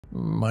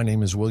My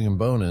name is William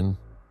Bonin,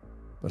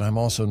 but I'm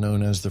also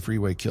known as the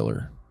Freeway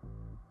Killer.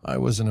 I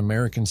was an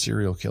American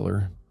serial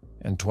killer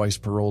and twice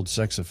paroled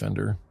sex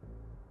offender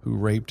who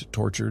raped,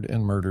 tortured,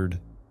 and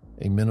murdered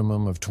a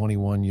minimum of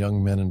 21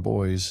 young men and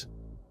boys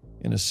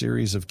in a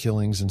series of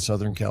killings in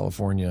Southern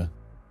California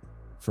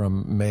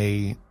from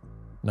May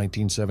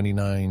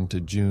 1979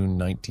 to June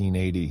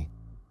 1980.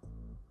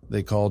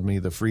 They called me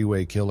the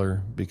Freeway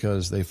Killer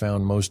because they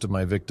found most of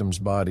my victims'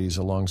 bodies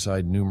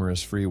alongside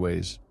numerous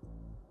freeways.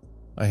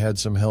 I had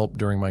some help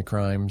during my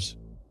crimes,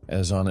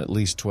 as on at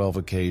least 12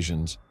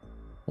 occasions,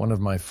 one of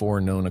my 4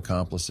 known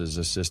accomplices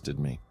assisted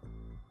me.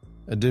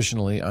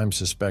 Additionally, I'm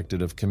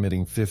suspected of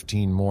committing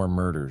 15 more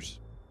murders.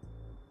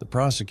 The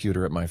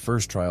prosecutor at my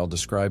first trial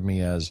described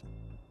me as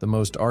the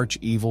most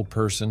arch-evil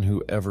person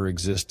who ever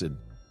existed.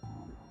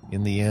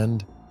 In the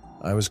end,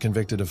 I was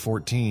convicted of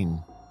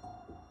 14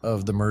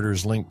 of the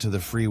murders linked to the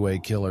Freeway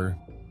Killer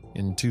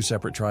in 2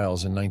 separate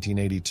trials in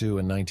 1982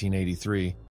 and 1983.